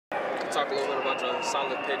talk a little bit about your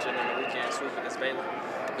solid pitching in the weekend sweep against Baylor?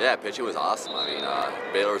 Yeah, pitching was awesome. I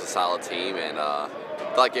mean, Baylor was a solid team, and I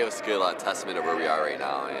thought it gave us a good testament of where we are right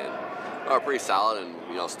now. And we're pretty solid, and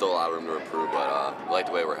still a lot of room to improve. But we like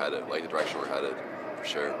the way we're headed, like the direction we're headed, for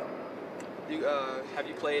sure. Have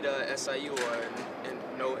you played SIU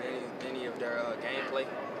or know any of their gameplay?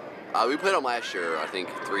 We played them last year, I think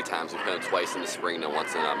 3 times. We played them twice in the spring and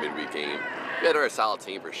once in a midweek game. Yeah, they're a solid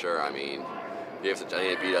team for sure. I mean, they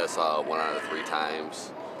beat us 1 out of 3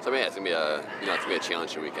 times. So I mean, it's gonna be a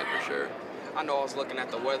challenging weekend for sure. I know I was looking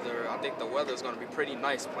at the weather. I think the weather is going to be pretty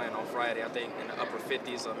nice playing on Friday. I think in the upper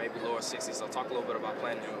 50s or maybe lower 60s. So talk a little bit about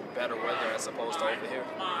playing in better weather as opposed to over here.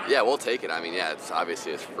 Yeah, we'll take it. I mean, yeah,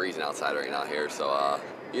 it's freezing outside right now here. So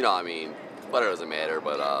I mean, weather doesn't matter,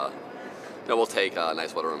 but we'll take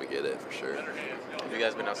nice weather when we get it for sure. Have you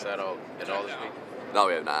guys been outside at all this week? No,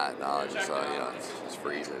 we have not. No, it's just it's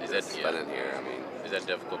freezing. It's been in here. I mean, is that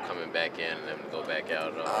difficult coming back in and then go back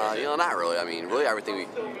out? Not really. I mean, really everything we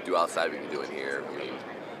do outside we can do in here. I mean,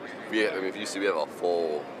 we have a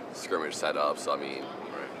full scrimmage set up, so I mean,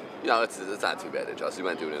 it's not too bad to adjust. We've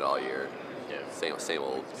been doing it all year. Yeah. Same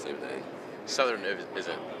thing. Southern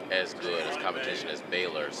isn't as good as competition as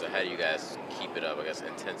Baylor, so how do you guys keep it up, I guess,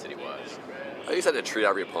 intensity-wise? I just have to treat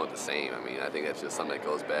every opponent the same. I mean, I think that's just something that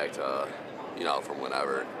goes back to, from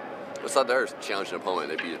whenever. It's not they're a challenging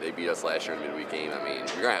opponent. They beat us last year in the midweek game. I mean,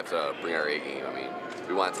 we're going to have to bring our A game. I mean,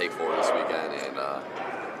 we want to take forward this weekend, and,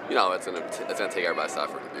 it's going to take our best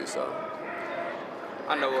effort to do so.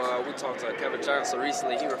 I know we talked to Kevin Johnson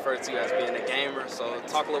recently. He referred to you as being a gamer. So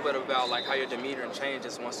talk a little bit about how your demeanor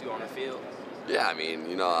changes once you're on the field. Yeah, I mean,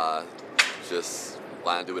 just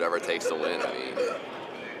want to do whatever it takes to win. I mean,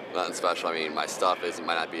 nothing special. I mean, my stuff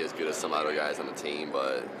might not be as good as some other guys on the team,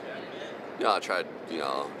 but I try.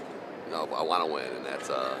 I want to win, and that's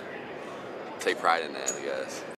take pride in that, I guess.